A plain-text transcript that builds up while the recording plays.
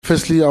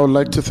Firstly, I would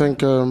like to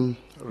thank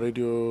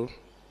Radio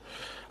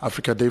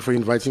Africa Day for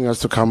inviting us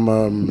to come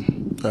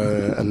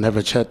and have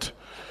a chat.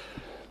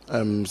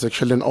 It's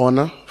actually an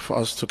honor for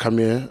us to come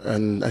here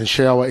and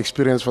share our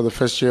experience for the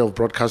first year of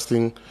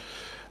broadcasting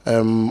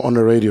on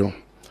the radio.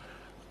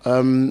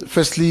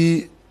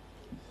 Firstly,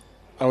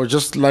 I would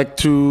just like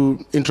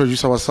to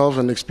introduce ourselves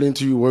and explain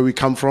to you where we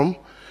come from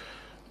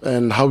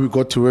and how we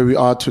got to where we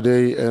are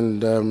today,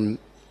 and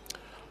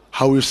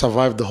how we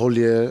survived the whole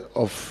year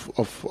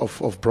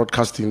of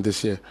broadcasting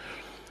this year.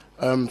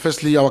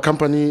 Firstly, our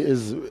company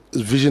is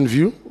Vision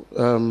View,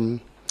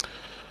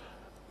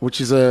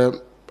 which is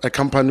a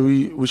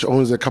company which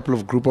owns a couple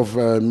of group of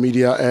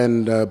media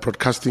and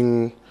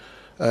broadcasting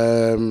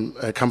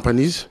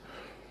companies.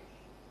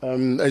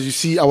 As you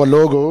see, our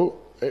logo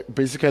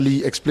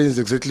basically explains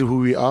exactly who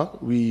we are.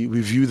 We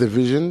view the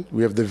vision.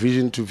 We have the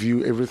vision to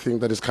view everything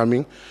that is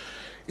coming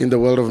in the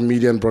world of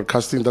media and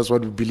broadcasting. That's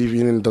what we believe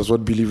in, and that's what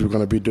we believe we're going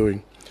to be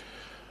doing.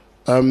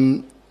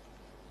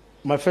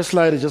 My first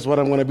slide is just what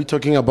I'm going to be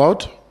talking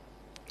about,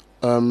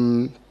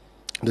 the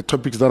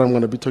topics that I'm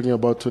going to be talking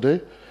about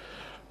today.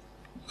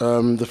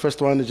 The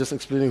first one is just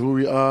explaining who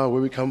we are,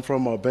 where we come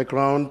from, our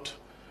background,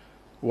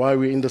 why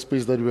we're in the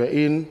space that we're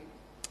in,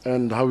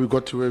 and how we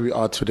got to where we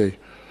are today.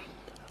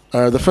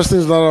 The first thing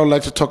that I would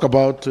like to talk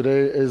about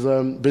today is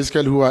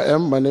basically who I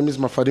am. My name is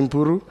Mafadi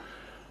Mpuru.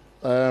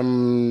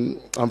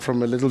 I'm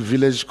from a little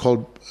village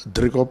called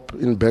Driekop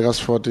in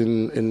Begersfort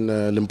in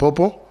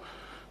Limpopo.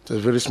 It's a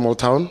very small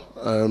town.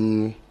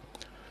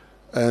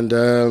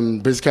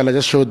 Basically, I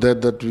just showed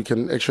that we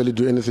can actually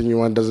do anything you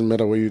want, doesn't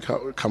matter where you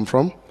come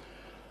from.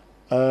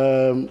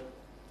 The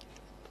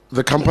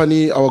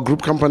company, our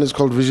group company is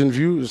called Vision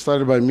View. It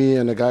started by me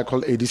and a guy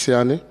called Edi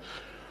Siane.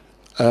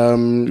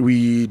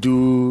 We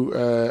do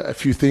a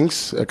few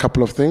things, a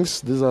couple of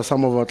things. These are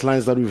some of our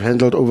clients that we've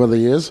handled over the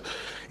years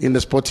in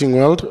the sporting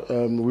world.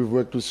 We've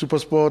worked with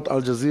Supersport,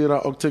 Al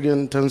Jazeera,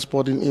 Octagon, Ten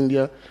Sport in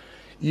India,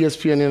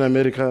 ESPN in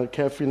America,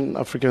 CAF in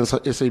Africa, and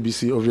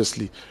SABC,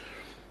 obviously.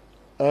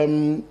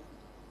 The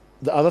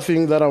other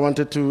thing that I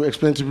wanted to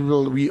explain to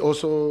people, we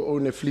also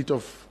own a fleet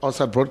of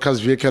outside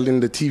broadcast vehicles in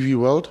the TV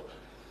world.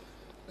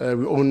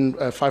 We own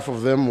 5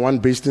 of them, one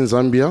based in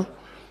Zambia.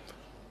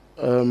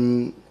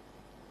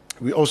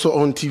 We also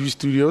own TV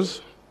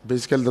studios.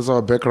 Basically, that's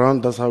our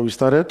background. That's how we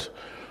started.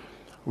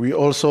 We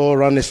also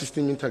run a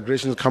system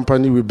integration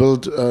company. We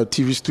build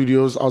TV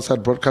studios,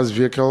 outside broadcast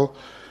vehicle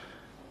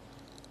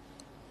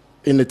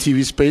in the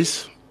TV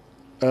space.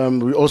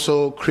 We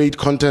also create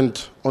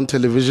content on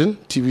television,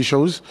 TV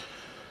shows.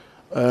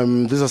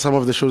 These are some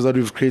of the shows that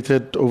we've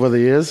created over the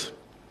years.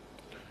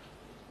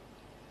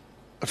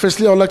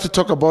 Firstly, I would like to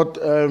talk about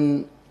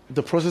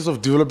the process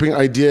of developing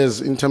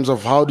ideas in terms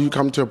of how do you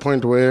come to a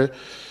point where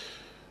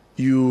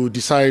you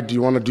decide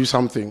you want to do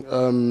something.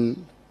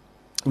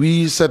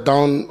 We sat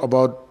down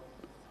about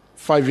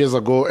 5 years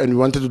ago and we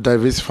wanted to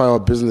diversify our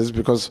business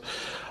because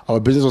our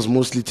business was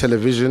mostly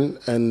television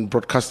and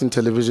broadcasting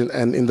television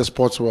and in the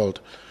sports world.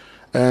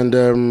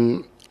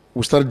 And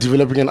we started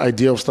developing an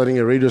idea of starting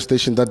a radio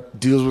station that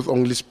deals with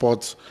only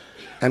sports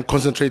and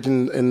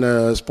concentrating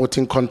in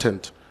sporting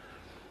content.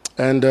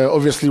 And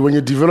obviously when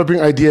you're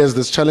developing ideas,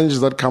 there's challenges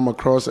that come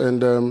across,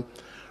 and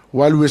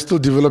while we're still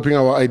developing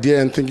our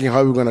idea and thinking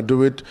how we're going to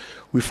do it,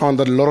 we found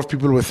that a lot of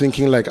people were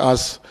thinking like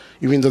us,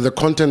 even though the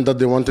content that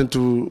they wanted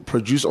to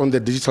produce on their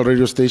digital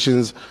radio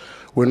stations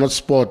were not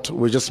sport,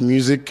 were just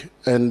music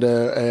and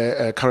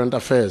current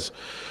affairs.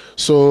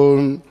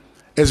 So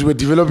as we're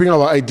developing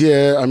our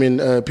idea, I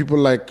mean, people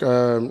like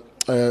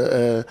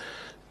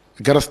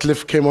Gareth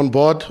Cliff came on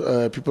board,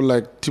 people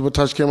like Thibaut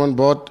Touch came on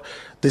board.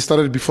 They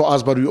started before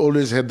us, but we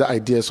always had the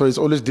idea. So it's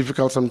always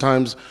difficult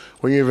sometimes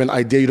when you have an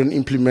idea, you don't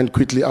implement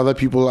quickly. Other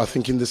people are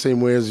thinking the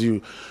same way as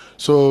you.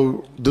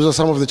 So those are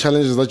some of the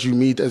challenges that you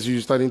meet as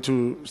you're starting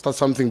to start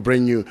something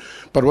brand new.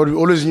 But what we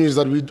always knew is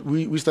that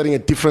we're starting a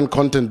different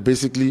content,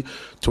 basically,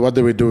 to what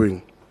they were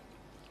doing.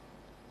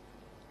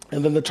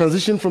 And then the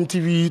transition from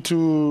TV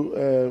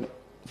to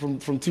from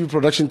TV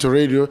production to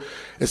radio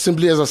is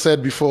simply, as I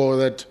said before,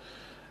 that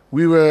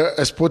we were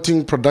a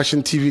sporting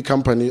production TV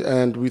company,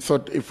 and we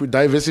thought if we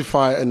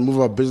diversify and move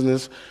our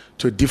business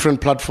to a different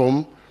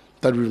platform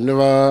that we've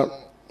never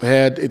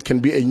had, it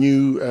can be a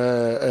new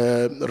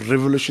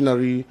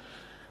revolutionary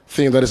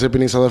thing that is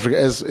happening in South Africa.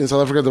 As in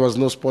South Africa, there was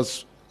no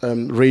sports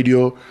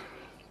radio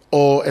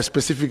or a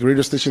specific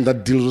radio station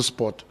that deals with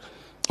sport.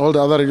 All the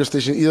other radio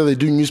stations, either they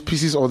do news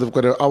pieces or they've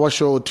got an hour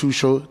show or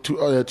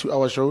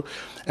two-hour show,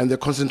 and they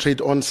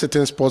concentrate on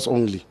certain sports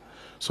only.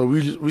 So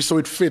we saw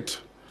it fit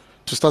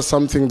to start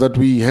something that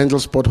we handle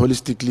sport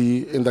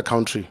holistically in the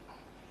country.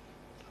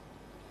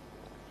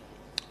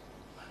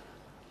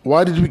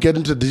 Why did we get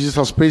into the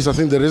digital space? I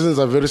think the reasons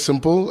are very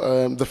simple.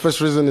 The first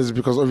reason is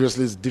because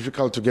obviously it's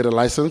difficult to get a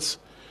license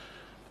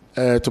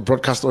to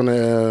broadcast on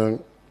a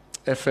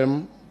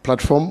FM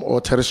platform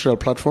or terrestrial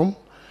platform.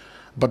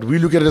 But we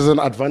look at it as an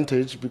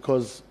advantage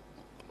because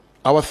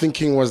our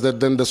thinking was that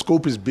then the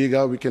scope is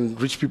bigger, we can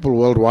reach people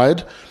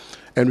worldwide,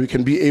 and we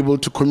can be able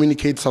to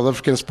communicate South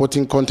African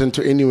sporting content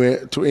to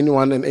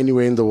anyone and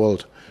anywhere in the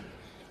world.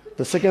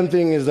 The second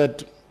thing is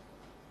that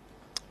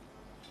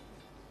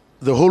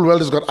the whole world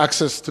has got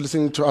access to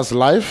listening to us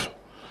live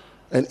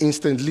and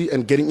instantly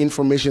and getting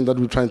information that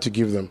we're trying to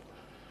give them.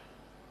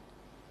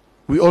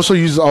 We also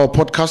use our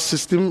podcast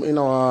system in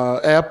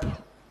our app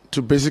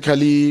to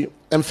basically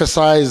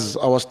emphasize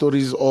our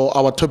stories or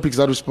our topics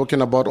that we've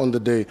spoken about on the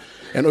day.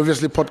 And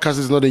obviously podcast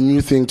is not a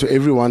new thing to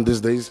everyone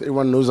these days.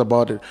 Everyone knows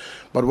about it.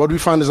 But what we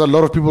find is a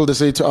lot of people, they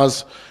say to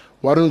us,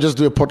 why don't you just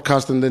do a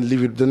podcast and then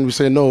leave it? Then we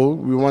say, no,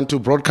 we want to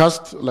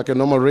broadcast like a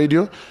normal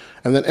radio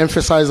and then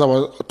emphasize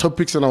our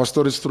topics and our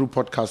stories through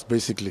podcast,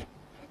 basically.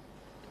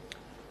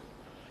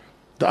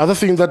 The other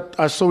thing that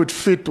I saw it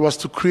fit was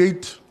to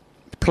create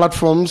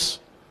platforms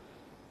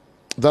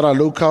that are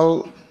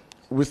local,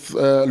 with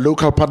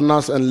local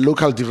partners and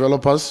local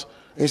developers,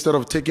 instead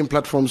of taking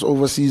platforms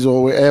overseas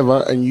or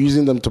wherever and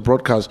using them to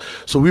broadcast.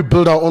 So we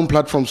build our own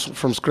platforms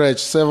from scratch,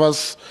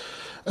 servers,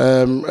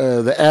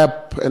 the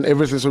app and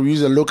everything. So we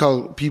use the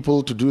local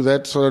people to do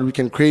that so that we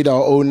can create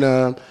our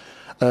own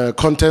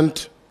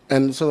content,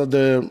 and so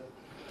that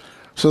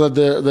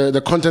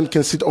the content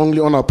can sit only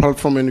on our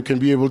platform and you can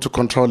be able to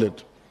control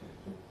it.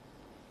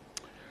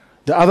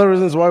 The other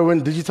reasons why we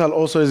went digital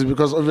also is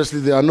because obviously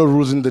there are no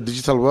rules in the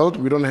digital world.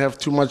 We don't have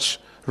too much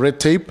red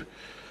tape.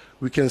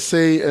 We can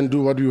say and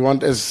do what we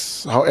want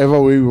as however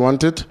way we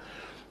want it.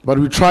 But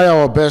we try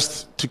our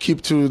best to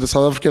keep to the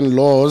South African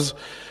laws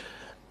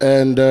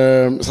and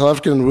South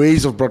African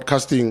ways of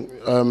broadcasting,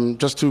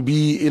 just to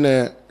be in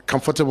a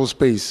comfortable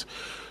space.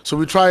 So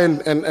we try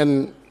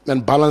and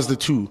balance the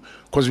two,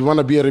 because we want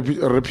to be a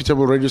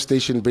reputable radio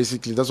station,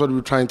 basically. That's what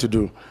we're trying to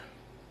do.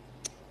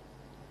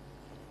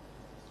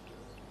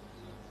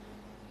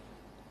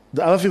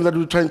 The other thing that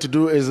we're trying to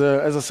do is,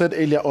 as I said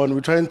earlier on,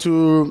 we're trying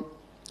to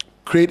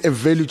create a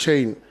value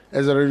chain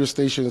as a radio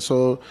station.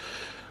 So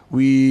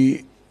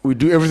we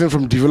do everything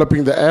from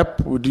developing the app,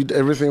 we did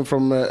everything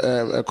from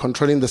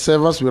controlling the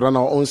servers, we run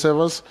our own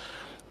servers,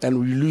 and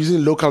we're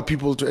using local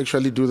people to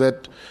actually do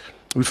that.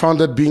 We found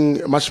that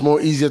being much more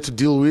easier to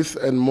deal with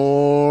and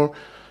more,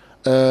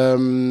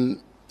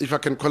 if I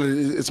can call it,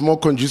 it's more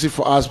conducive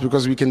for us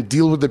because we can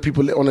deal with the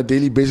people on a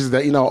daily basis.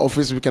 They're in our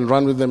office, we can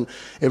run with them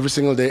every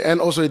single day.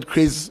 And also it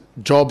creates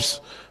jobs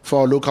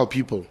for our local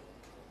people.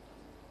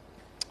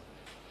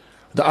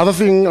 The other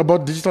thing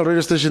about digital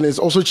radio station is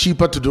also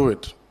cheaper to do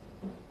it.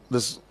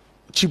 There's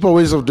cheaper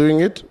ways of doing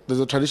it. There's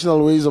a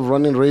traditional ways of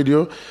running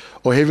radio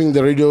or having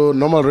the radio,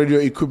 normal radio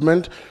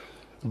equipment.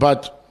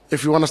 But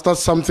if you want to start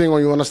something or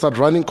you want to start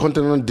running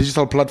content on a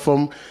digital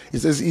platform,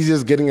 it's as easy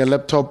as getting a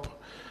laptop,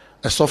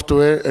 a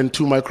software, and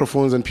 2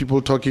 microphones and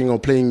people talking or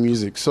playing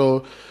music.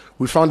 So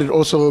we found it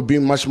also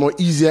being much more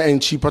easier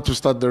and cheaper to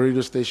start the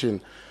radio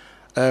station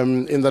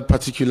in that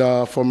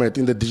particular format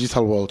in the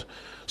digital world.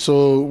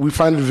 So we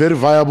find it very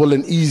viable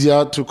and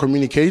easier to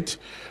communicate,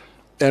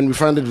 and we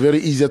find it very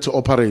easier to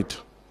operate.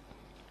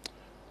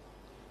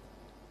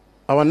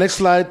 Our next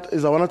slide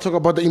is I want to talk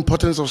about the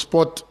importance of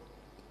sport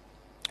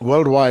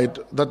worldwide,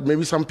 that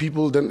maybe some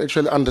people don't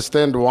actually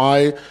understand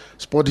why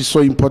sport is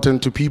so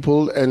important to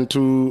people and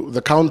to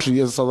the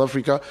country as South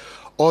Africa,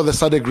 or the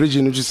SADC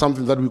region, which is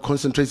something that we're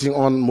concentrating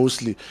on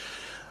mostly.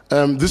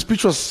 This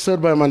speech was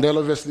said by Mandela,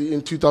 obviously,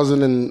 in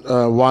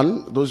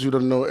 2001, those who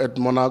don't know,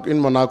 in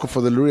Monaco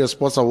for the Luria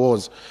Sports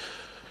Awards.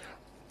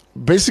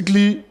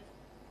 Basically,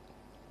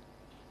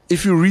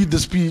 if you read the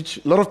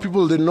speech, a lot of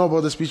people, they know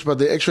about the speech, but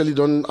they actually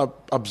don't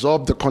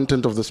absorb the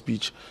content of the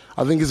speech.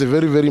 I think it's a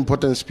very, very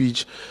important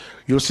speech.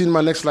 You'll see in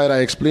my next slide, I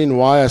explain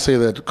why I say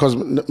that. Because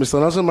Mr.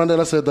 Nelson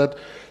Mandela said that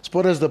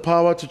sport has the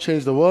power to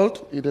change the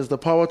world. It has the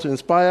power to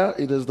inspire.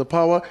 It has the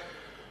power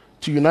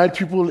to unite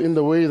people in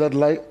the way that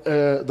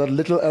that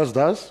little else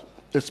does.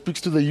 It speaks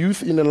to the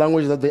youth in a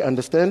language that they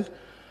understand.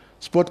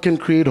 Sport can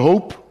create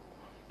hope.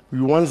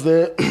 Once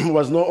there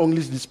was no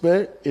only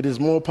despair, it is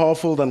more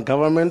powerful than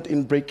government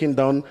in breaking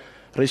down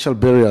racial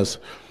barriers.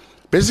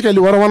 Basically,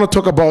 what I want to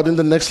talk about in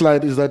the next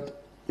slide is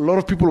that a lot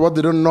of people, what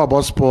they don't know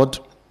about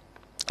sport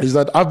is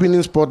that I've been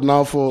in sport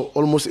now for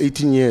almost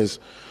 18 years.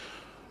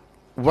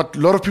 What a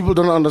lot of people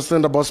don't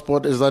understand about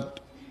sport is that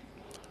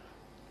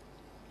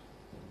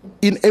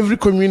in every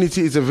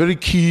community, it's a very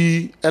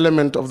key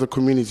element of the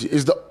community.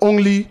 It's the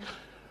only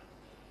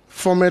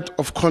format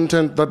of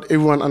content that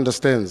everyone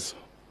understands.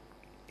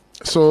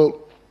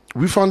 So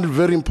we found it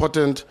very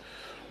important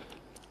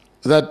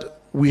that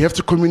we have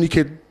to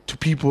communicate to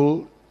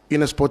people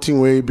in a sporting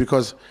way,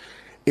 because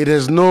it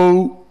has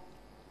no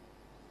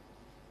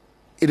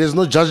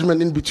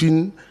judgment in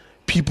between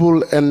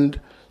people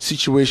and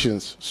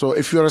situations. So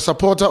if you're a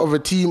supporter of a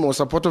team or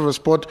supporter of a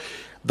sport,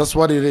 that's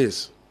what it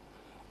is.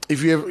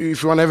 If you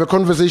want to have a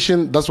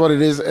conversation, that's what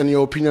it is, and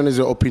your opinion is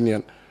your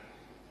opinion.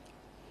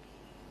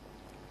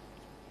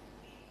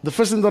 The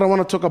first thing that I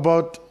want to talk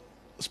about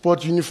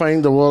sport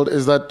unifying the world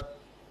is that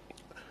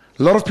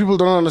a lot of people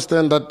don't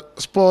understand that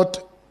sport,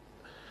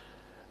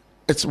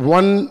 it's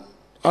one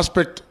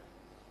aspect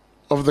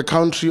of the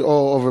country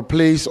or of a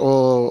place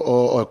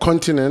or a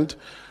continent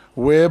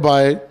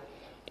whereby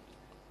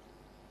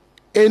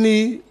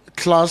any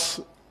class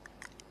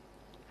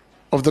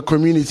of the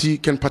community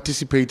can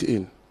participate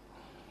in.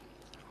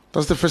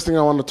 That's the first thing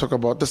I want to talk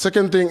about. The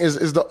second thing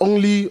is the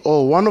only,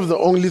 or one of the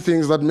only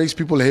things that makes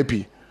people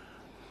happy.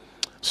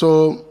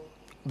 So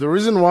the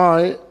reason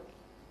why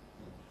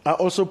I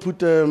also put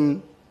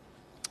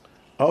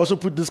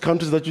these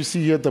countries that you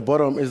see here at the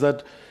bottom is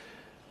that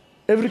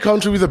every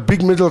country with a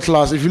big middle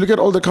class, if you look at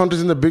all the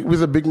countries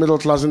with a big middle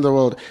class in the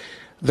world,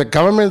 the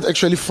government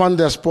actually fund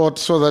their sport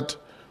so that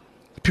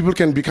people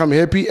can become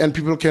happy, and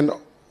people can,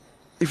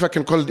 if I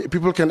can call it,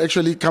 people can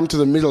actually come to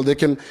the middle. They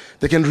can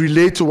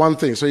relate to one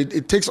thing. So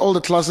it takes all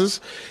the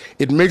classes,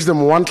 it makes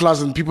them one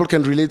class, and people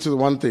can relate to the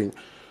one thing.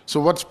 So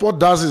what sport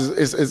does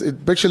is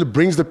it actually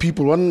brings the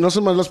people. One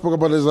Nelson Mandela spoke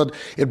about is that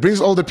it brings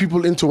all the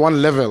people into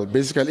one level,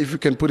 basically, if you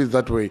can put it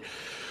that way.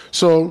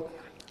 So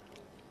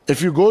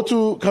if you go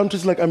to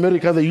countries like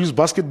America, they use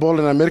basketball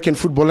and American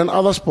football and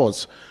other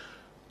sports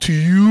to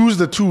use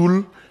the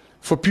tool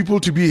for people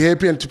to be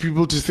happy and to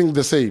people to think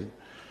the same.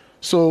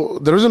 So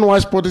the reason why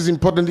sport is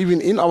important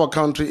even in our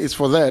country is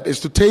for that, is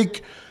to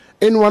take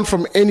anyone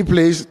from any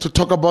place to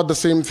talk about the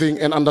same thing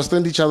and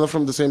understand each other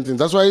from the same thing.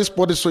 That's why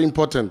sport is so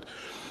important.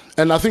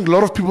 And I think a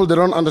lot of people, they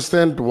don't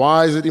understand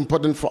why is it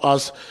important for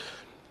us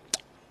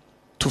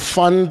to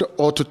fund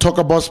or to talk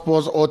about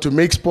sports or to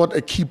make sport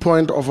a key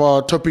point of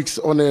our topics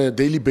on a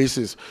daily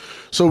basis.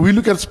 So we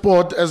look at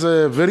sport as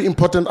a very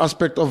important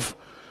aspect of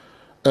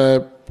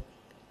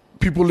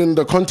people in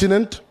the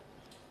continent,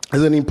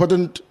 as an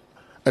important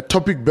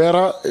topic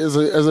bearer, as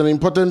an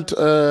important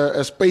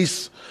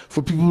space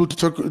for people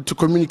to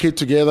communicate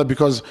together,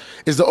 because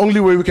it's the only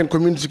way we can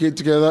communicate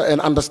together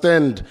and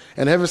understand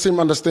and have the same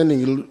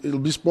understanding. It'll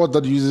be sport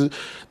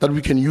that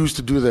we can use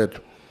to do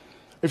that.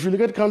 If you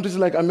look at countries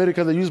like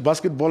America, they use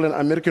basketball and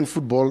American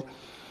football.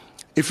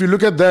 If you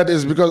look at that,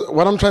 is because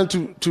what I'm trying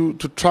to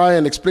try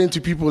and explain to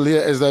people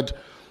here is that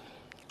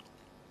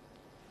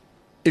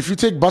if you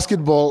take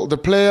basketball, the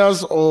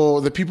players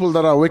or the people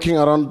that are working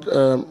around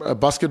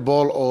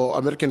basketball or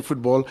American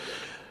football,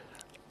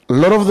 a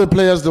lot of the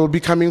players, they will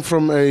be coming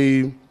from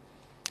a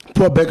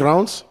poor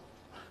backgrounds,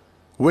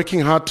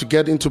 working hard to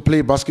get into play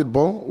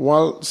basketball,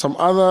 while some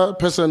other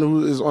person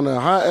who is on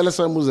a higher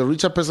LSM, who's a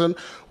richer person,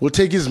 will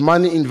take his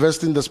money,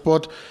 invest in the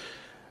sport,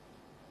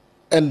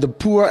 and the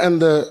poor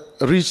and the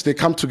rich, they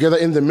come together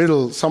in the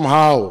middle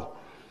somehow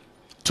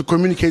to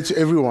communicate to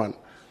everyone.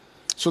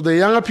 So the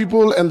younger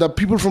people and the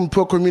people from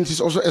poor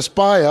communities also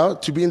aspire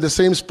to be in the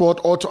same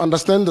sport or to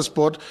understand the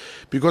sport,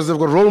 because they've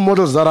got role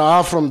models that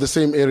are from the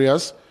same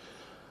areas.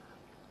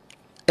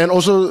 And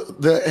also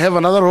they have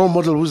another role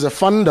model who's a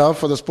funder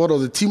for the sport, or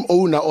the team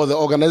owner, or the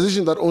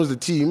organization that owns the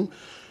team,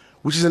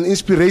 which is an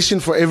inspiration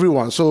for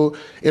everyone. So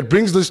it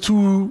brings those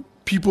two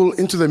people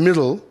into the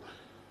middle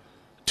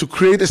to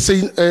create a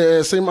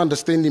same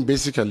understanding,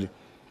 basically.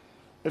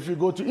 If you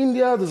go to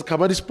India, there's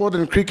kabaddi sport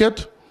and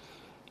cricket,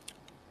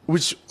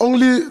 which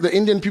only the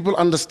Indian people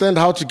understand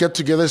how to get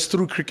together is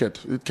through cricket.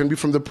 It can be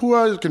from the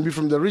poor, it can be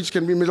from the rich, it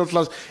can be middle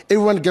class.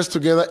 Everyone gets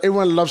together,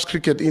 everyone loves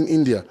cricket in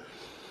India.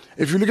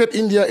 If you look at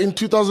India, in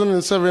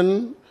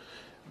 2007,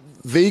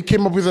 they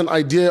came up with an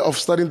idea of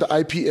starting the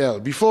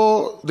IPL.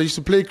 Before, they used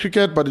to play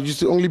cricket, but it used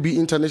to only be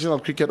international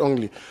cricket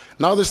only.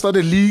 Now they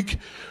started a league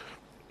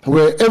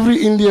where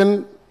every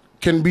Indian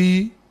can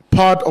be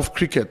part of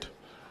cricket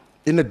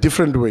in a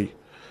different way.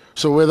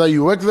 So whether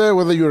you work there,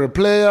 whether you're a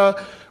player,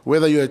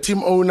 whether you're a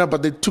team owner,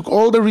 but they took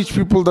all the rich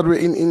people that were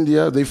in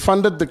India, they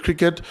funded the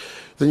cricket,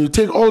 then you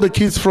take all the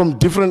kids from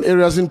different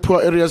areas, in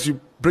poor areas, you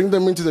bring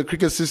them into the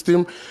cricket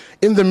system.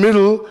 In the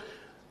middle,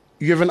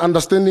 you have an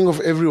understanding of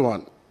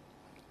everyone.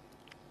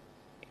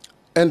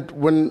 And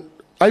when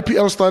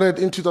IPL started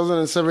in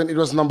 2007, it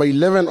was number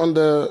 11 on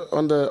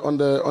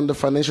the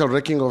financial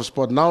ranking of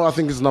sport. Now I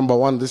think it's number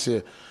 1 this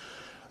year.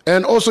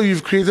 And also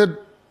you've created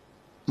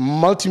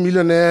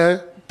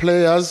multi-millionaire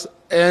players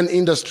and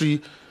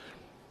industry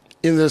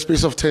in the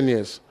space of 10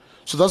 years.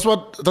 So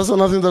that's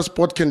another thing that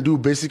sport can do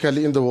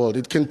basically in the world.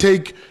 It can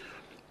take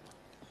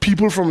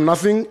people from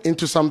nothing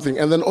into something,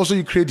 and then also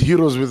you create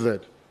heroes with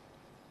that.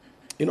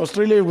 In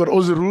Australia, you've got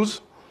Aussie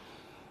Rules,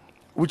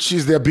 which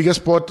is their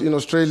biggest sport in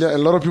Australia. And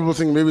a lot of people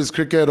think maybe it's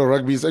cricket or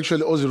rugby. It's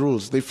actually Aussie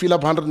Rules. They fill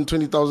up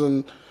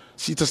 120,000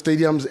 seater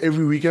stadiums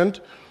every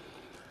weekend.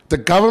 The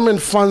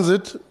government funds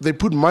it. They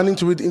put money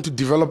into it, into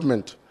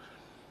development.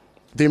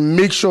 They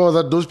make sure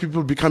that those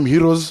people become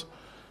heroes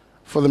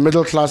for the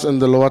middle class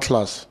and the lower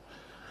class.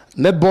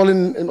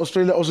 Netball in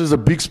Australia also is a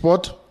big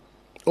sport.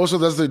 Also,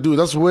 they do.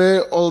 That's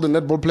where all the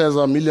netball players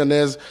are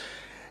millionaires.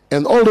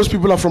 And all those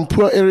people are from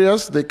poor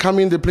areas. They come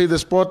in, they play the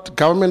sport.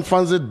 Government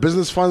funds it,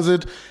 business funds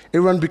it.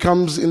 Everyone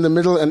becomes in the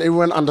middle and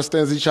everyone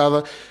understands each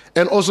other.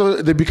 And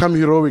also, they become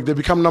heroic. They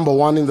become number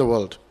 1 in the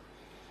world.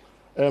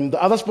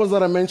 The other sports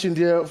that I mentioned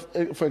here,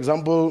 for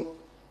example,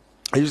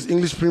 I use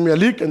English Premier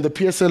League and the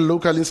PSL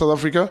local in South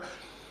Africa,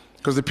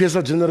 because the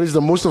PSL generates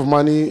the most of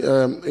money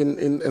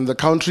in the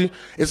country.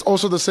 It's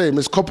also the same.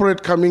 It's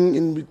corporate coming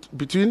in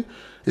between.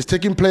 It's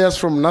taking players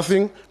from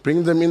nothing,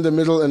 bringing them in the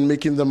middle and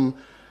making them,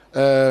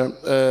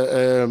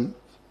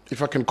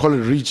 if I can call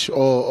it, rich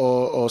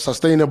or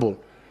sustainable.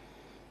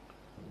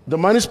 The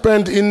money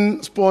spent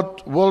in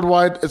sport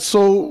worldwide, it's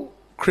so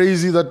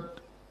crazy that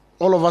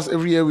all of us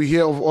every year we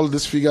hear of all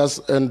these figures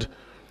and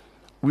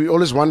we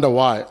always wonder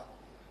why.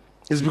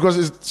 It's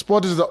because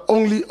sport is the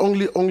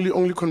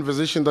only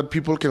conversation that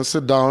people can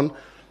sit down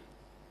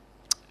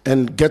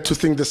and get to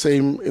think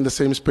in the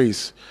same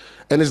space.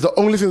 And it's the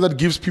only thing that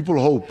gives people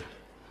hope.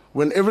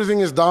 When everything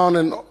is down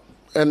and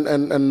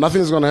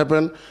nothing's going to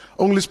happen,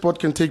 only sport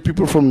can take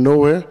people from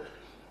nowhere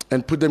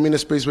and put them in a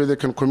space where they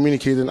can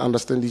communicate and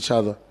understand each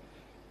other.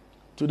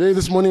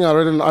 This morning, I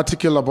read an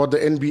article about the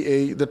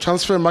NBA. The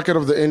transfer market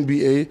of the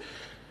NBA,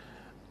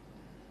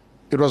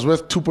 it was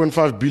worth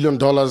 $2.5 billion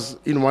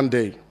in one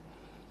day.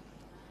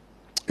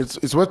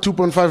 It's worth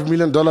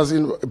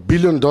 $2.5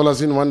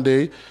 billion in one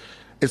day.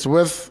 It's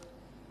worth,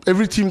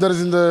 every team that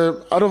is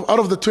out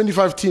of the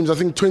 25 teams, I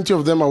think 20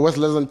 of them are worth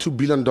less than $2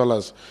 billion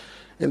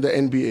in the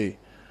NBA.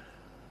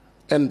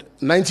 And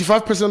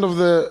 95% of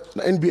the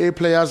NBA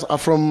players are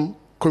from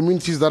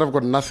communities that have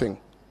got nothing.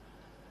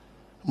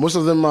 Most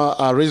of them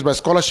are raised by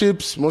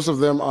scholarships. Most of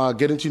them are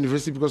getting to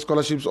university because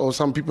scholarships, or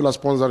some people are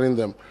sponsoring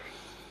them.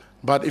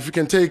 But if you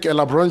can take a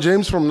LeBron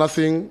James from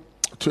nothing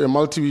to a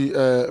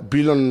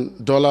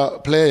multi-billion-dollar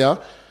player,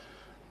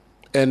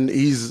 and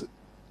he's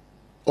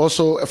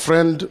also a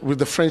friend with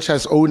the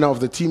franchise owner of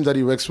the team that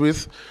he works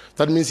with,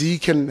 that means he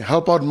can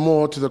help out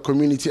more to the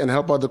community and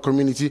help out the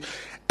community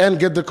and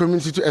get the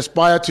community to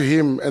aspire to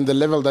him and the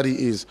level that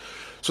he is.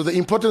 So the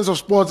importance of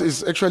sports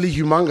is actually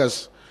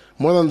humongous,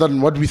 more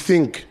than what we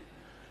think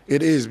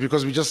it is,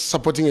 because we're just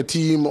supporting a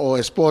team or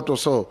a sport or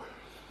so.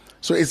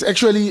 So it's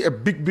actually a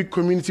big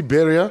community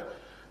barrier.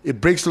 It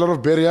breaks a lot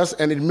of barriers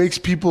and it makes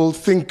people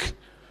think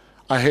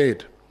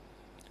ahead.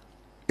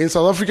 In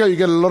South Africa, you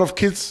get a lot of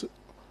kids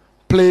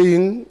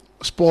playing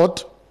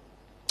sport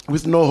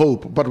with no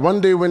hope. But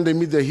one day when they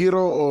meet their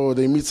hero or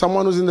they meet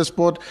someone who's in the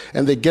sport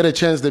and they get a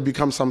chance, they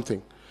become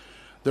something.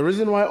 The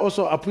reason why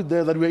also I put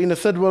there that we're in a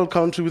third world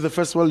country with the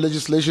first world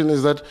legislation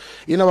is that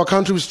in our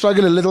country we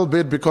struggle a little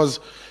bit because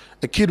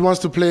a kid wants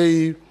to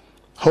play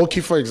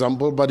hockey, for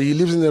example, but he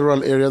lives in a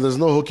rural area, there's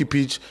no hockey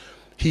pitch.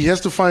 He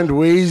has to find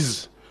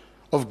ways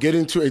of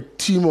getting to a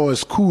team or a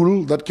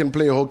school that can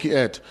play hockey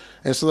at,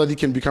 and so that he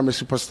can become a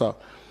superstar.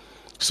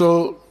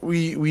 So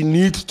we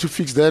need to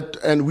fix that,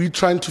 and we're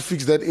trying to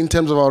fix that in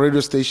terms of our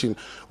radio station.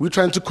 We're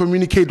trying to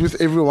communicate with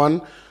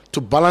everyone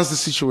to balance the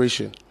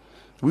situation.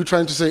 We're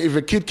trying to say if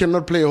a kid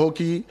cannot play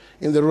hockey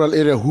in the rural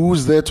area,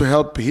 who's there to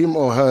help him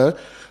or her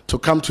to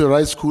come to a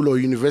right school or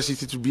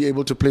university to be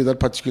able to play that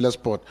particular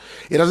sport?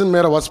 It doesn't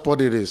matter what sport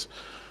it is.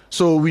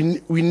 So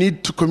we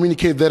need to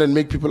communicate that and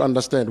make people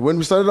understand. When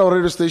we started our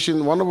radio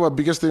station, one of our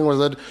biggest things was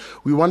that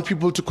we want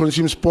people to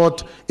consume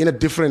sport in a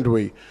different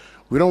way.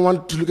 We don't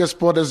want to look at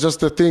sport as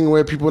just a thing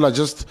where people are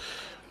just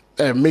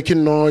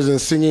making noise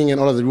and singing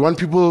and all of that. We want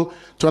people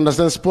to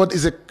understand sport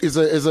is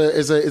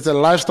a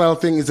lifestyle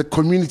thing, it's a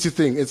community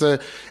thing, it's a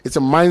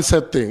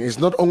mindset thing. It's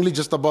not only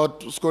just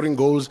about scoring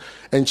goals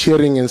and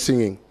cheering and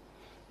singing.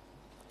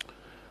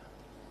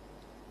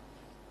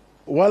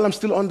 While I'm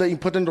still on the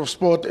importance of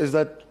sport, is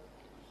that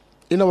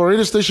in our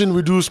radio station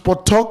we do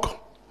sport talk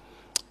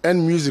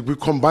and music. We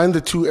combine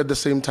the two at the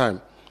same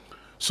time.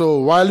 So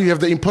while you have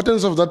the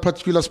importance of that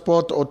particular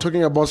sport or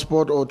talking about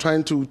sport or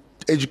trying to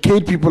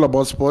educate people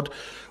about sport,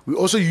 we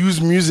also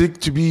use music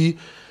to be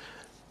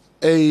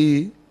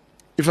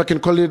if I can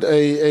call it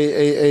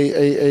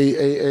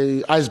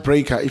a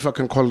icebreaker, if I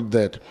can call it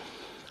that.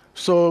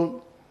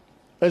 So,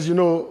 as you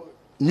know,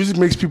 music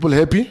makes people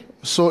happy,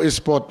 so is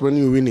sport when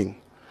you're winning.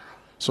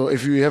 So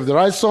if you have the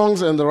right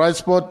songs and the right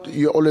sport,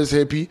 you're always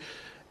happy,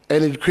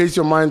 and it creates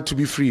your mind to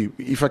be free,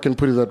 if I can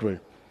put it that way.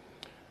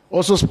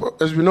 Also,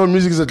 as we know,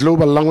 music is a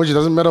global language. It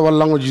doesn't matter what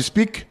language you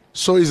speak,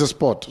 so is a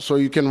sport. So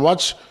you can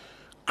watch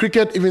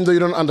cricket even though you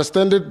don't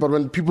understand it, but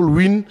when people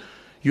win,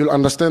 you'll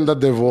understand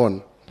that they've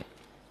won.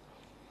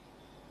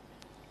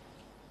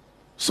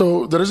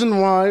 So the reason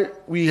why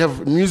we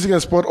have music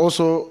and sport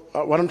also,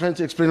 what I'm trying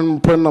to explain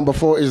on point number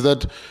 4 is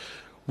that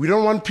we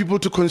don't want people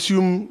to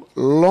consume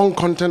long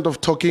content of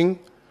talking.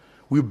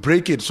 We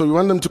break it. So we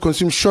want them to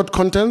consume short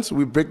contents.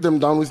 We break them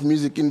down with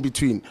music in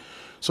between.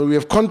 So we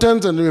have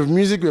content and we have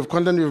music, we have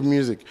content, we have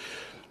music.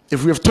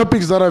 If we have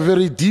topics that are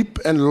very deep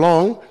and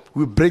long,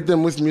 we break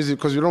them with music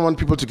because we don't want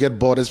people to get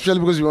bored, especially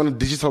because we want a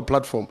digital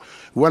platform.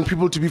 We want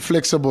people to be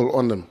flexible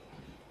on them.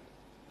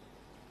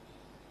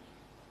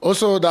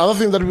 Also, the other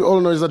thing that we all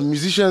know is that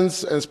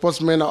musicians and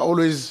sportsmen are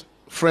always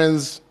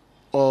friends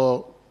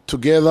or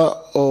together,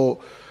 or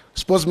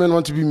sportsmen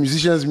want to be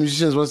musicians,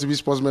 musicians want to be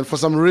sportsmen. For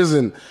some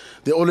reason,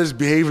 they always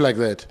behave like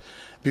that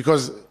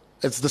because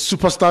it's the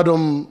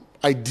superstardom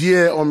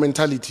idea or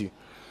mentality.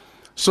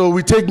 So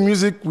we take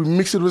music, we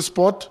mix it with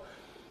sport,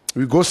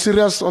 we go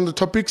serious on the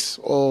topics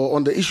or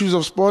on the issues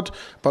of sport,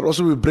 but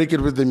also we break it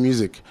with the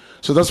music.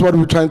 So that's what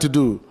we're trying to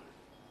do.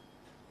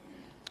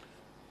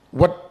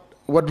 What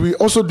we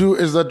also do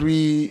is that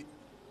we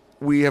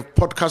have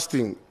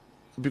podcasting,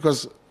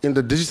 because in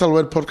the digital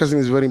world, podcasting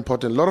is very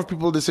important. A lot of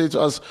people, they say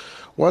to us,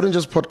 why don't you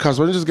just podcast?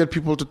 Why don't you just get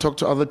people to talk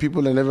to other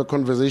people and have a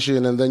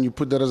conversation, and then you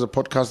put that as a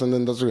podcast, and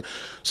then that's okay.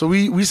 So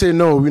we say,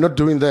 no, we're not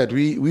doing that.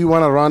 We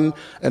want to run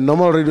a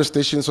normal radio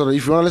station, so that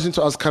if you want to listen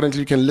to us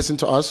currently, you can listen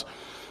to us.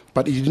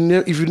 But if you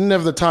didn't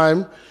have the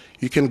time,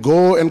 you can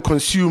go and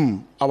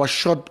consume our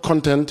short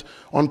content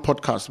on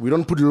podcasts. We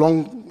don't put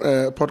long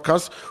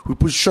podcasts. We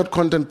put short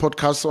content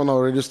podcasts on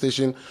our radio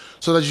station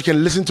so that you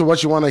can listen to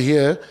what you want to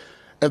hear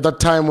at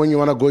that time when you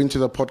want to go into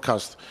the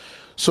podcast.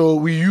 So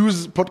we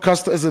use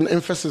podcast as an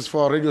emphasis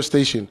for our radio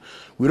station.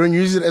 We don't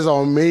use it as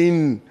our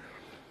main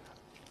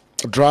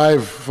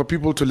drive for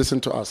people to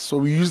listen to us. So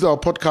we use our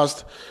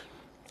podcast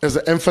as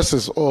an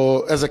emphasis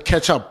or as a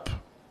catch-up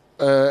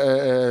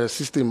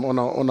system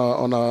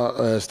on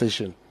our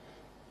station.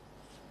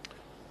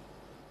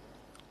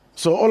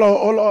 So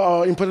all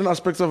our important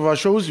aspects of our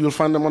shows, you'll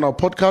find them on our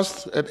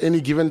podcast at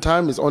any given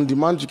time. It's on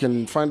demand. You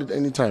can find it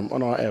anytime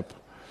on our app.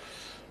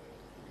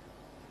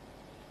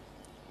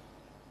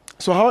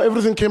 So how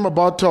everything came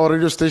about to our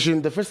radio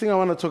station, the first thing I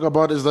want to talk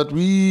about is that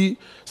we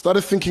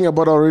started thinking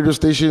about our radio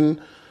station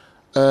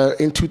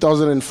in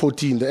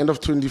 2014, the end of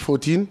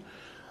 2014.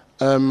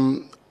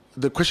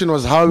 The question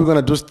was, how are we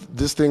going to do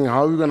this thing?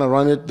 How are we going to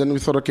run it? Then we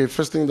thought, okay,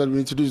 first thing that we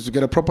need to do is to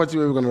get a property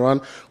where we're going to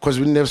run, because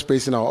we didn't have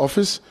space in our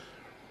office.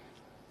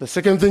 The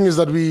second thing is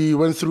that we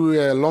went through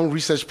a long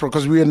research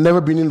because we had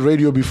never been in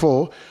radio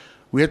before.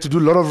 We had to do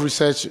a lot of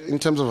research in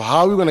terms of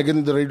how we're going to get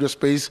in the radio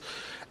space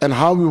and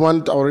how we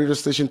want our radio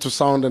station to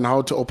sound and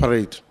how to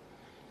operate.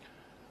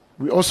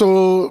 We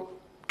also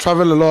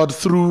travel a lot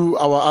through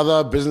our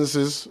other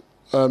businesses.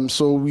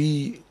 So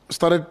we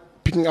started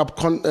picking up,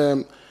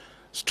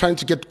 trying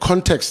to get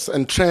context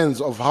and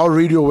trends of how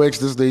radio works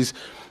these days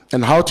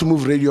and how to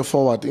move radio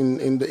forward in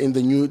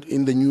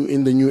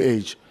the new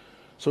age.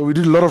 So we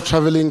did a lot of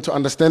traveling to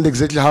understand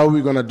exactly how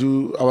we're going to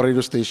do our radio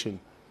station.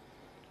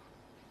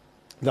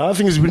 The other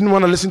thing is we didn't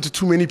want to listen to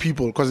too many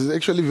people because it's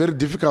actually very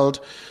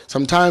difficult.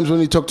 Sometimes when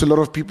you talk to a lot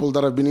of people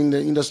that have been in the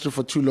industry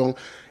for too long,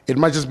 it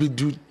might just be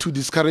too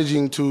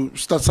discouraging to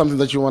start something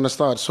that you want to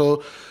start.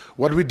 So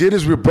what we did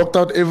is we blocked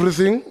out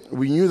everything.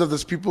 We knew that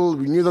there's people,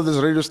 we knew that there's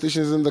radio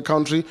stations in the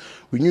country.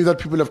 We knew that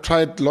people have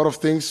tried a lot of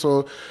things.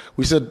 So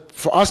we said,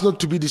 for us not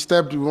to be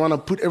disturbed, we want to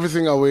put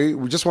everything away.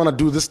 We just want to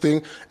do this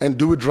thing and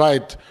do it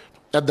right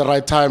at the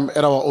right time,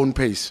 at our own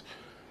pace.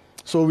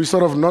 So we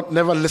sort of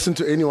never listened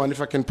to anyone,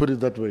 if I can put it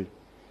that way.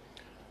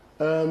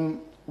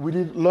 We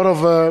did a lot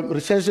of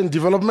research and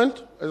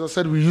development. As I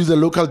said, we used a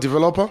local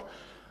developer.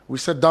 We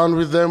sat down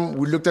with them.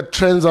 We looked at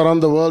trends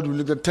around the world. We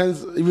looked at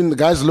trends, even the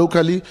guys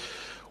locally.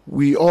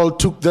 We all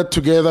took that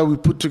together. We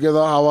put together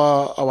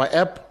our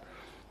app,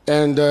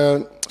 and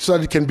so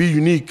that it can be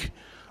unique.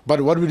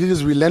 But what we did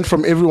is we learned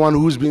from everyone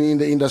who's been in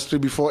the industry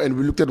before, and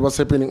we looked at what's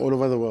happening all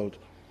over the world.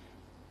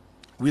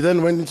 We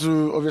then went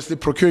into, obviously,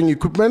 procuring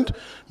equipment,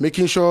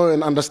 making sure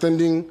and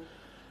understanding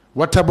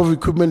what type of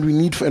equipment we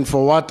need and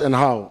for what and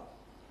how.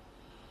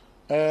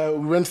 We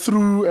went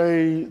through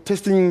a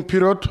testing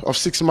period of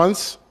 6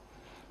 months,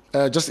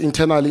 just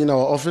internally in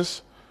our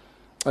office,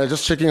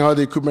 just checking how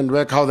the equipment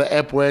works, how the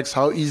app works,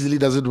 how easily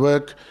does it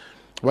work,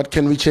 what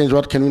can we change,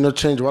 what can we not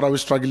change, what are we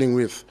struggling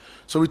with.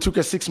 So we took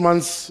a 6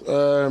 months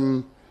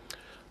time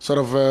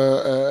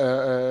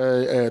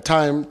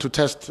to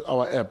test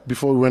our app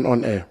before we went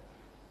on air.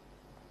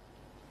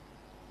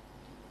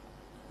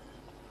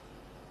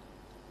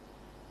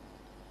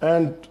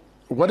 And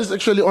what is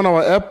actually on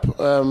our app,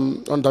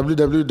 on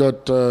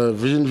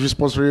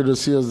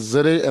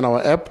www.visionviewsportsradio.co.za and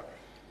our app,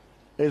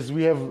 is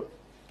we have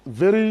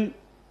very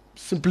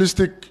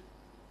simplistic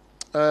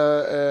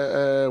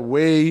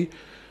way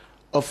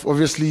of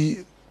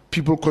obviously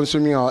people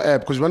consuming our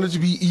app, because we want it to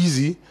be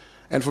easy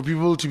and for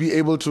people to be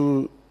able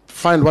to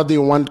find what they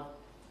want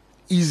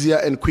easier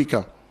and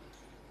quicker.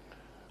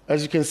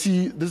 As you can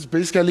see, this is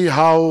basically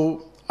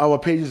how our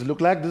pages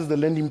look like. This is the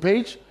landing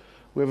page.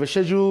 We have a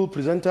schedule,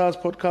 presenters,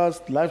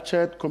 podcast, live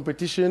chat,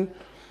 competition.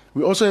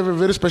 We also have a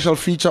very special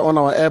feature on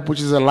our app,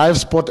 which is a live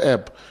spot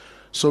app.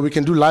 So we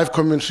can do live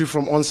commentary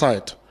from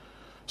on-site.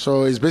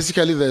 So it's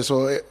basically there.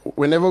 So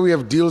whenever we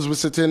have deals with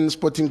certain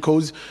sporting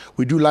codes,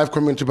 we do live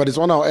commentary, but it's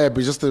on our app.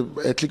 It's just a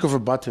click of a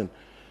button.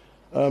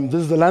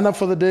 This is the lineup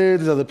for the day.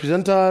 These are the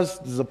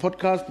presenters. This is a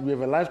podcast. We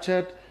have a live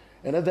chat.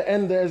 And at the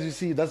end there, as you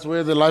see, that's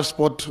where the live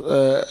spot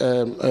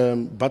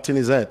button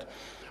is at.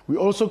 We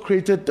also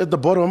created at the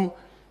bottom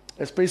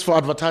a space for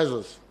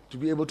advertisers to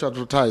be able to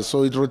advertise.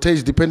 So it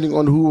rotates depending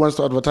on who wants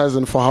to advertise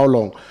and for how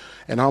long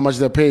and how much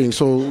they're paying.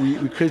 So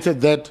we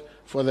created that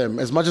for them.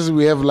 As much as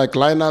we have like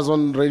liners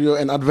on radio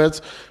and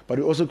adverts, but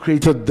we also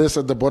created this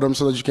at the bottom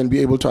so that you can be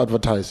able to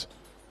advertise.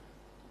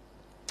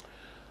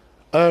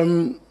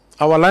 Our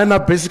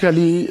lineup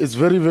basically is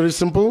very, very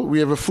simple. We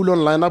have a full-on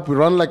lineup. We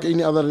run like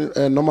any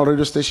other normal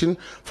radio station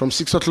from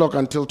 6 o'clock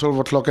until 12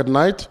 o'clock at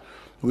night.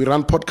 We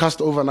run podcast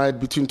overnight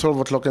between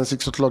 12 o'clock and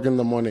 6 o'clock in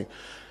the morning.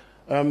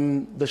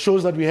 The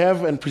shows that we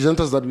have and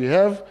presenters that we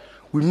have,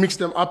 we mixed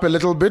them up a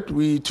little bit.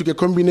 We took a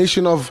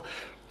combination of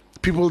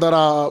people that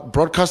are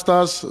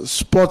broadcasters,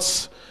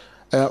 sports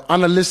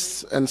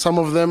analysts, and some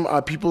of them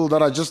are people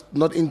that are just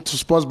not into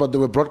sports, but they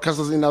were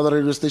broadcasters in other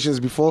radio stations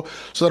before,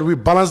 so that we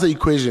balance the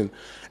equation.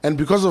 And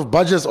because of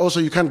budgets also,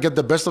 you can't get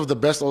the best of the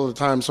best all the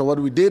time. So what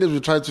we did is we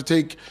tried to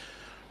take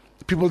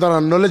people that are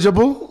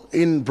knowledgeable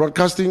in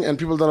broadcasting and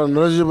people that are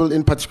knowledgeable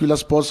in particular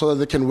sports so that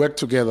they can work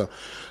together.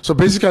 So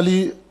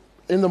basically,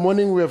 in the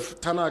morning, we have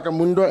Tana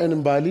Akamundo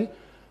and Mbali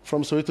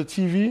from Soweto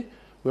TV.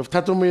 We have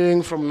Tato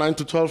Moyeng from 9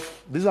 to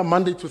 12. These are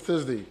Monday to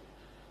Thursday.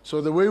 So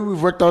the way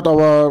we've worked out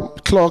our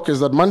clock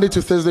is that Monday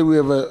to Thursday we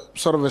have a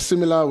sort of a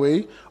similar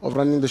way of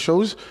running the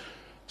shows.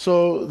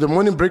 So the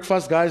morning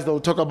breakfast guys, they'll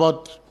talk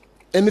about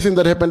anything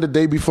that happened the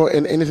day before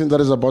and anything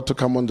that is about to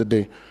come on the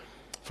day.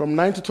 From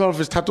 9 to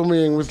 12 is Tato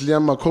Moyeng with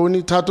Liam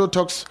Makoni. Tato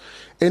talks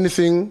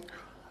anything,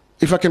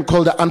 if I can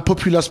call the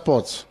unpopular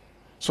sports.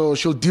 So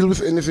she'll deal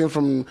with anything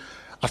from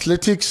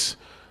athletics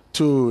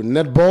to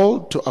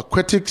netball to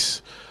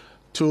aquatics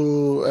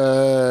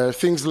to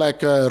things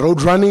like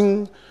road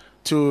running,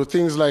 to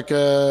things like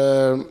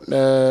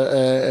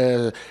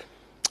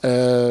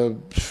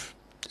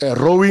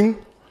rowing.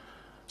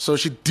 So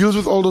she deals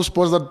with all those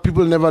sports that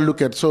people never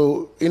look at.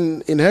 So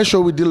in her show,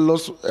 we deal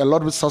a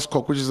lot with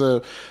SASCOC, which is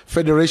a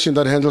federation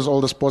that handles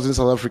all the sports in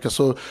South Africa.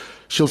 So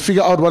she'll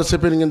figure out what's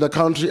happening in the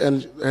country,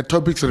 and her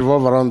topics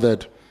revolve around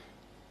that.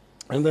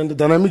 And then the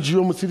dynamic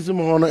duo, Mutsirisi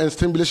Mohono and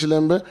Stembile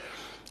Shilembe,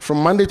 from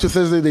Monday to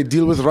Thursday, they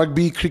deal with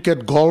rugby,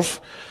 cricket,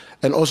 golf,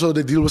 and also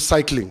they deal with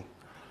cycling.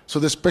 So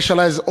they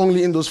specialize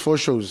only in those 4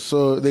 shows.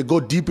 So they go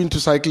deep into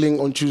cycling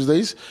on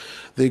Tuesdays.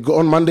 They go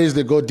on Mondays,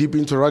 they go deep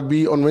into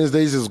rugby. On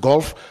Wednesdays is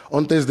golf.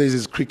 On Thursdays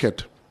is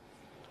cricket.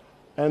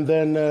 And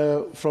then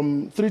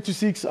from 3 to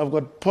 6, I've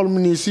got Paul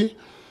Munisi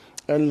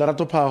and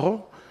Lerato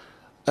Paro.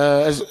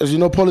 As you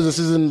know, Paul is a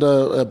seasoned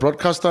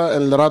broadcaster,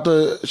 and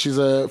Lerato, she's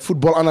a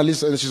football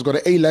analyst, and she's got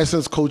an A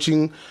license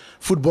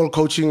football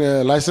coaching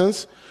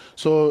license.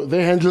 So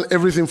they handle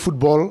everything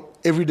football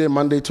every day,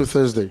 Monday to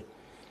Thursday.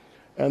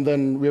 And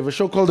then we have a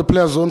show called The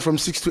Player Zone from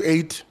 6 to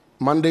 8,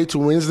 Monday to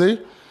Wednesday.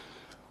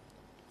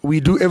 We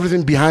do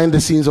everything behind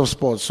the scenes of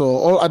sports. So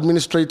all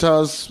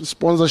administrators,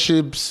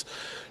 sponsorships,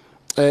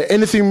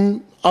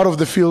 anything out of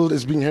the field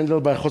is being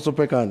handled by Khotso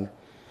Pekan.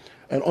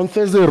 And on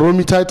Thursday,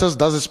 Romy Titus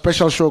does a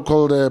special show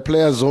called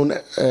Player Zone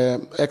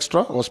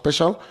Extra or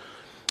Special,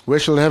 where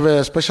she'll have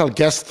a special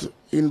guest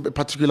in a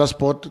particular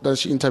sport that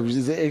she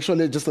interviews. It's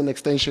actually just an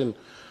extension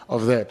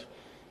of that.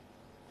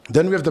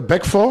 Then we have the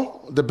Back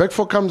Four. The Back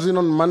Four comes in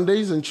on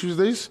Mondays and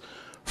Tuesdays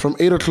from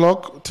 8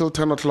 o'clock till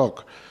 10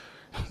 o'clock.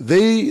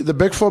 The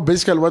Back Four,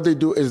 basically what they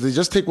do is they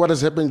just take what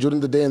has happened during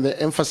the day and they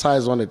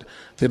emphasize on it.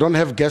 They don't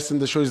have guests in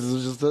the shows.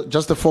 It's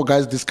just the 4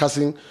 guys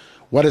discussing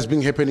what has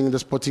been happening in the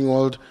sporting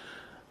world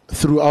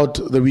throughout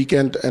the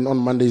weekend and on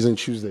Mondays and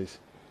Tuesdays.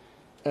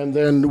 And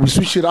then we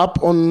switch it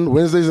up on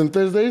Wednesdays and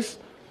Thursdays.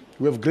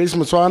 We have Grace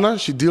Motswana.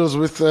 She deals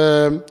with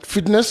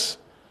fitness,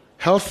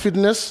 health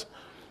fitness,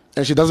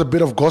 and she does a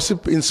bit of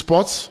gossip in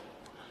sports,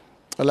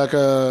 like,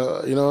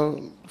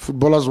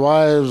 footballers'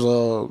 wives,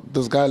 or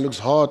this guy looks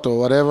hot, or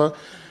whatever.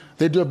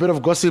 They do a bit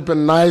of gossip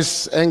and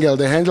nice angle.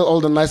 They handle all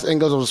the nice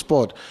angles of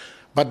sport.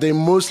 But they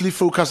mostly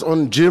focus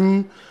on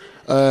gym,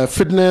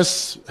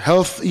 fitness,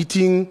 health,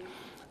 eating.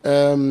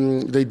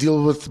 They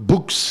deal with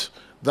books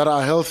that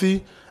are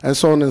healthy, and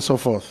so on and so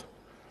forth.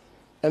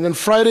 And then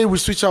Friday, we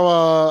switch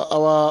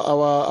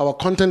our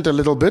content a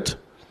little bit.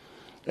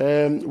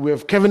 We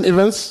have Kevin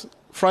Evans,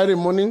 Friday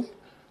morning,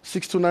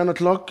 6 to 9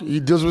 o'clock. He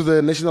deals with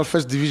the National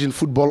First Division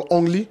football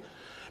only,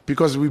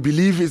 because we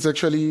believe it's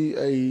actually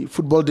a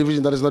football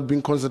division that is not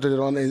being concentrated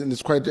on, and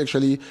it's quite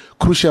actually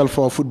crucial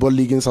for a football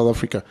league in South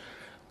Africa.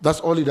 That's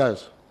all he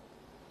does.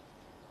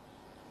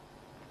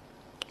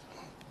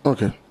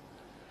 Okay.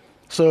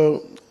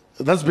 So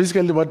that's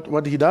basically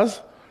what he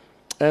does.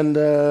 And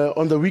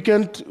on the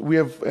weekend, we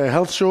have a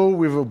health show,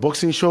 we have a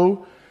boxing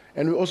show,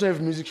 and we also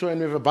have a music show, and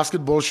we have a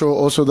basketball show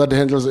also that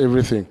handles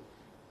everything.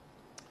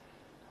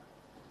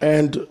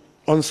 And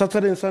on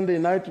Saturday and Sunday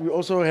night, we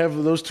also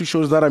have those 2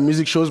 shows that are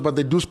music shows, but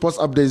they do sports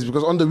updates,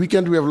 because on the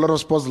weekend, we have a lot of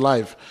sports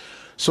live.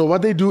 So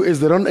what they do is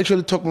they don't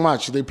actually talk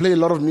much. They play a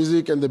lot of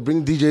music and they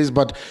bring DJs,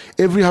 but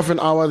every half an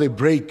hour, they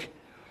break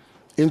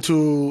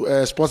into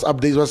sports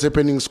updates, what's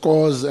happening,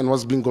 scores, and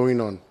what's been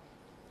going on.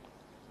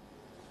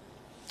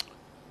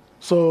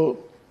 So,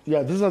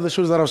 yeah, these are the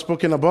shows that I've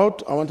spoken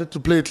about. I wanted to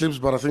play clips,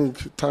 but I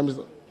think time is...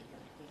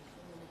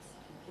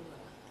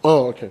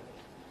 Oh, okay.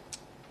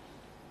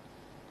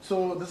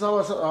 So this is how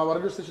our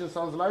radio station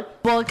sounds like.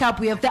 World Cup,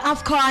 we have the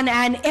AFCON,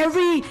 and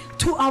every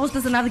 2 hours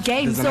there's another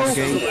game.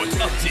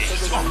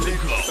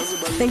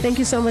 Thank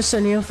you so much,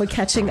 Sonia, for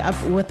catching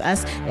up with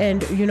us.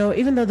 And,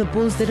 even though the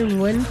Bulls didn't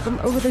win from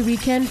over the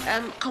weekend,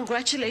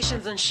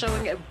 congratulations on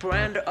showing a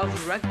brand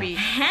of rugby.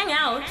 Hang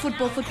out.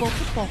 Football.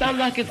 Sounds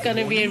like it's going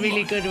to be a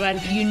really good one.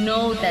 You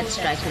know that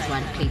strikers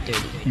won't play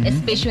dirty,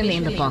 especially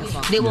in the box.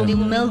 They will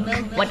milk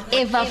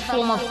whatever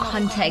form of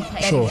contact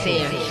that's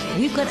there.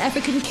 We've got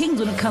African kings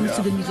when it comes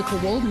to the musical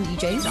world, and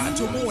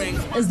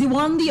DJs. Is the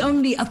one, the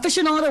only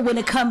aficionado when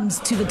it comes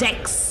to the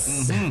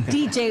decks.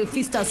 DJ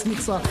Fistas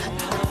Mixer.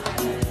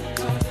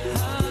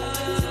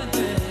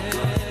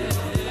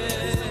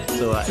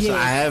 So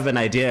I have an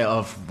idea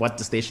of what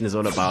the station is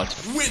all about.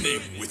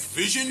 Winning with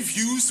Vision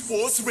View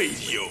Sports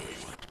Radio.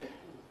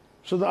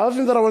 So the other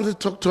thing that I wanted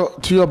to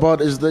talk to you about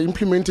is the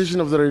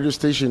implementation of the radio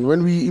station.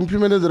 When we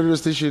implemented the radio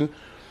station,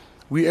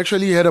 we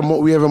actually had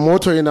we have a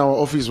motto in our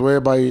office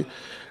whereby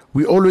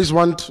we always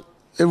want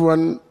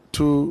everyone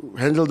to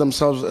handle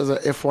themselves as a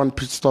F1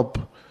 pit stop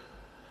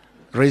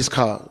race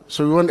car.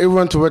 So we want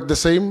everyone to work the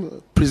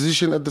same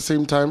position at the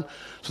same time.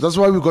 So that's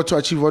why we got to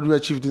achieve what we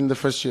achieved in the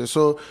first year.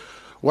 So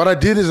what I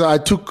did is I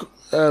took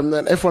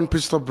an F1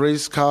 pit stop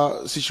race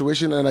car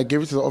situation and I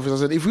gave it to the office. I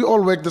said, if we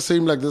all work the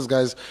same like this,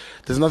 guys,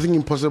 there's nothing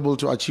impossible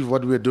to achieve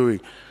what we're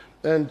doing.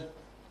 And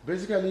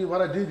basically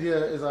what I did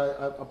here is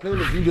I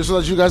played a video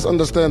so that you guys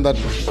understand that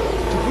to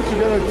put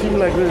together a team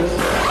like this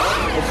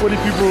of 40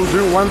 people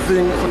doing one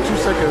thing for 2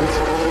 seconds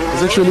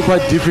is actually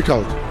quite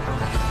difficult.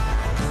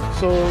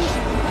 So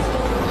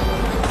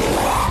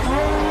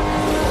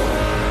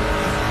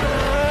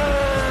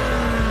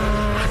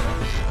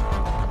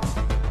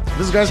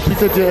this guy's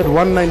pitted here at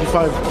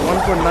 195,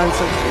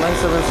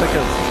 1.97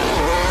 seconds.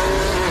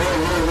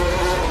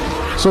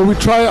 So we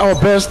try our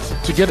best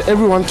to get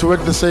everyone to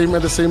work the same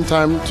at the same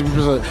time to be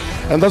precise.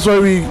 And that's why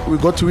we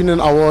got to win an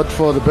award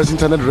for the best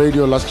internet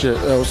radio this year,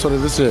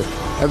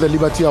 at the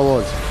Liberty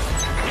Awards.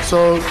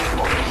 So,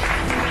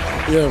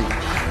 yeah.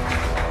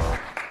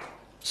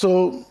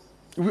 So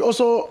we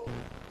also,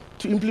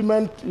 to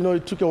implement,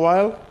 it took a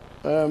while.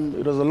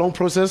 It was a long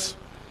process.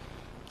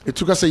 It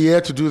took us a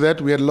year to do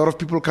that. We had a lot of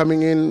people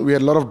coming in. We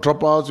had a lot of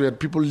dropouts. We had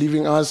people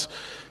leaving us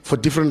for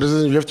different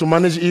reasons. We have to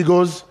manage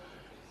egos.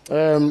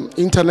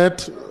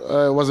 Internet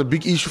was a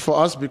big issue for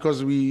us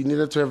because we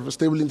needed to have a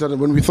stable internet.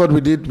 When we thought we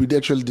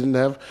actually didn't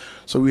have.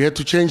 So we had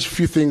to change a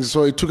few things.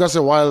 So it took us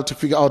a while to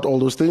figure out all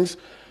those things.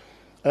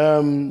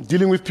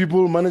 Dealing with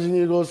people, managing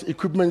egos,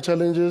 equipment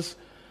challenges.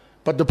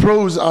 But the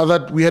pros are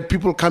that we had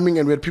people coming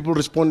and we had people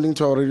responding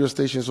to our radio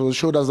station. So it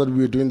showed us that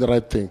we were doing the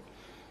right thing.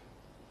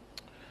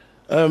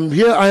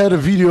 Here I had a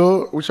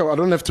video, which I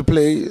don't have to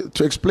play,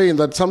 to explain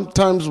that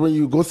sometimes when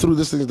you go through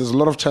this thing, there's a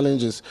lot of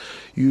challenges.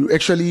 You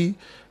actually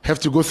have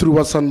to go through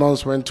what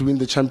Sundowns went to win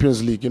the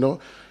Champions League,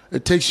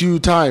 It takes you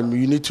time.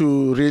 You need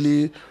to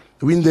really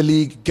win the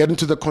league, get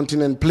into the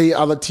continent, play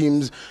other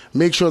teams,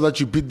 make sure that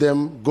you beat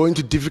them, go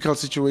into difficult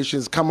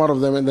situations, come out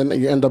of them, and then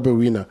you end up a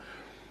winner.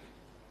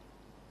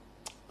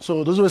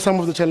 So those were some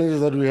of the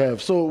challenges that we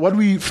have. So what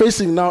we're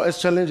facing now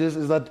as challenges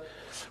is that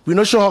we're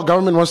not sure how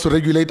government wants to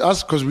regulate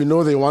us because we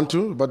know they want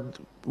to, but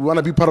we want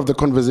to be part of the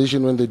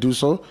conversation when they do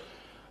so.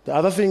 The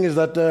other thing is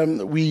that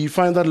we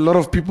find that a lot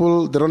of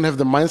people, they don't have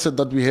the mindset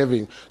that we're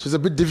having. So it's a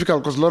bit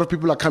difficult because a lot of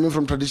people are coming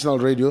from traditional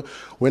radio.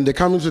 When they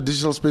come into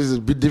digital space, it's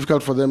a bit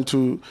difficult for them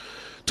to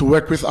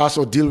work with us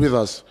or deal with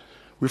us.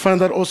 We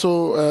find that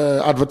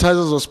also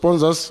advertisers or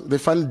sponsors, they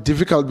find it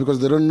difficult because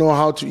they don't know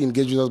how to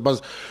engage with us.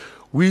 But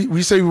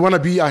we say we want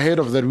to be ahead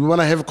of that. We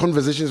want to have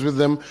conversations with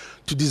them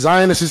to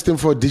design a system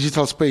for a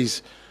digital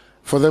space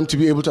for them to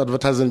be able to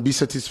advertise and be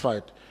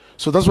satisfied.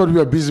 So that's what we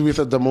are busy with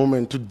at the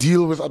moment, to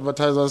deal with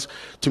advertisers,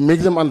 to make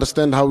them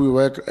understand how we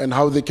work and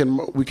how we can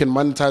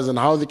monetize and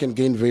how they can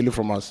gain value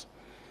from us.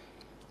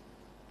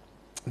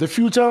 The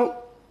future,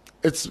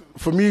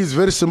 for me, it's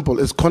very simple.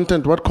 It's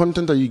content. What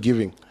content are you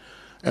giving?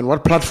 And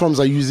what platforms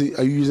are you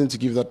using to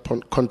give that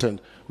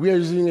content? We are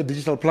using a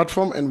digital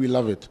platform and we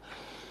love it.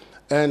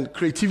 And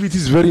creativity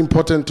is very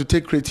important, to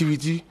take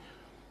creativity,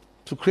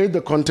 to create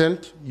the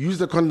content, use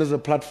the content as a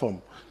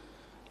platform.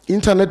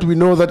 Internet, we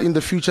know that in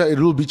the future it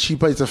will be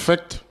cheaper, it's a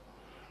fact.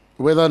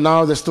 Whether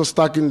now they're still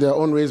stuck in their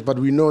own ways, but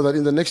we know that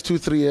in the next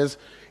 2-3 years,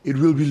 it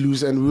will be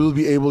loose and we will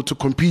be able to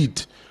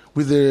compete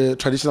with the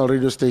traditional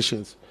radio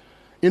stations.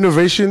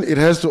 Innovation, it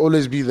has to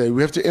always be there.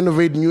 We have to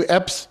innovate new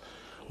apps.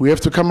 We have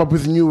to come up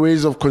with new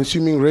ways of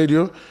consuming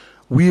radio.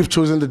 We have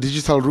chosen the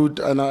digital route,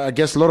 and I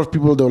guess a lot of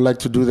people, they would like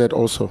to do that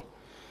also.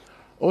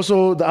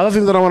 Also, the other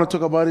thing that I want to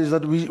talk about is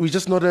that we're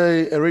just not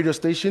a radio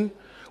station.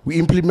 We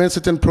implement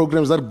certain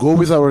programs that go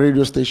with our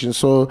radio station.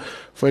 So,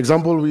 for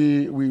example,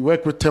 we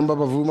work with Temba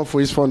Bavuma for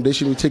his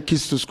foundation. We take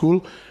kids to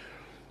school.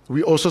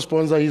 We also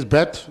sponsor his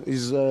bet,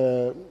 his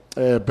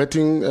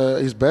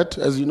bet.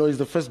 As you know, he's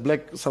the first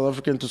black South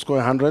African to score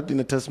 100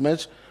 in a test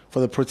match for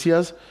the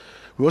Proteas.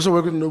 We also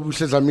work with Nobuhle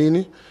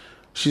Dlamini.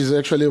 She's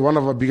actually one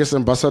of our biggest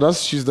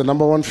ambassadors. She's the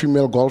 #1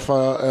 female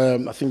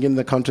golfer, I think, in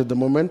the country at the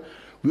moment.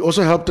 We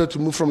also helped her to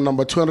move from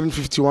number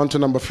 251 to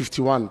number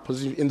 51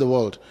 position in the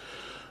world.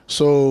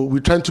 So we're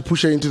trying to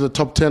push her into the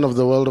top 10 of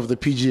the world of the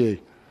PGA.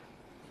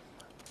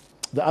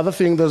 The other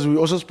thing is we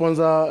also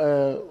sponsor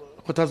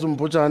Kgothatso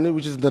Mpuru,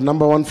 which is the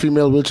 #1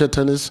 female wheelchair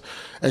tennis.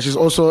 And she's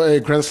also a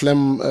Grand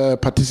Slam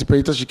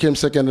participator. She came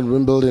second in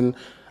Wimbledon,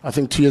 I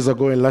think 2 years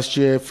ago, and last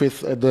year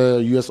 5th at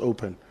the US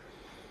Open.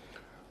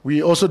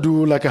 We also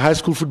do like a high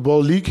school football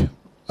league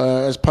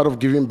as part of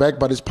giving back,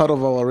 but it's part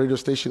of our radio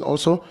station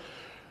also.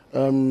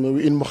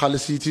 In Mogale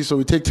City, so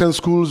we take 10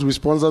 schools, we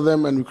sponsor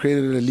them, and we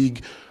created a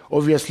league,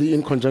 obviously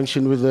in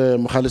conjunction with the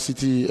Mogale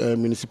City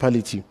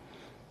municipality.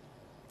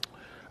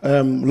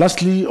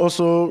 Lastly,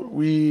 also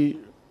we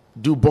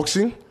do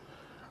boxing.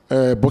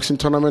 boxing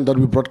tournament that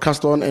we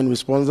broadcast on and we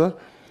sponsor.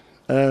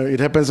 It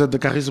happens at the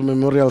Kagiso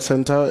Memorial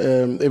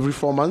Center every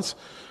 4 months.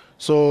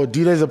 So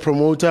Dila is a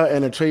promoter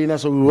and a trainer,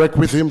 so we work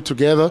with him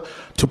together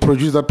to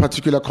produce that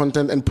particular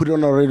content and put it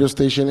on our radio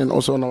station and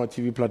also on our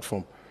TV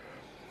platform.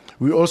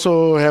 We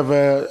also have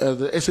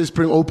the SA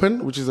Spring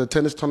Open, which is a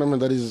tennis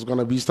tournament that is going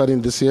to be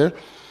starting this year,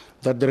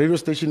 that the radio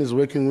station is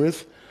working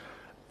with.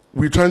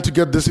 We're trying to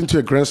get this into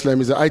a Grand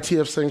Slam. It's an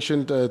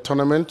ITF-sanctioned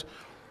tournament.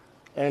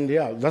 And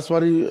yeah, that's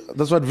what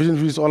Vision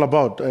View is all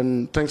about.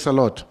 And thanks a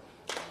lot.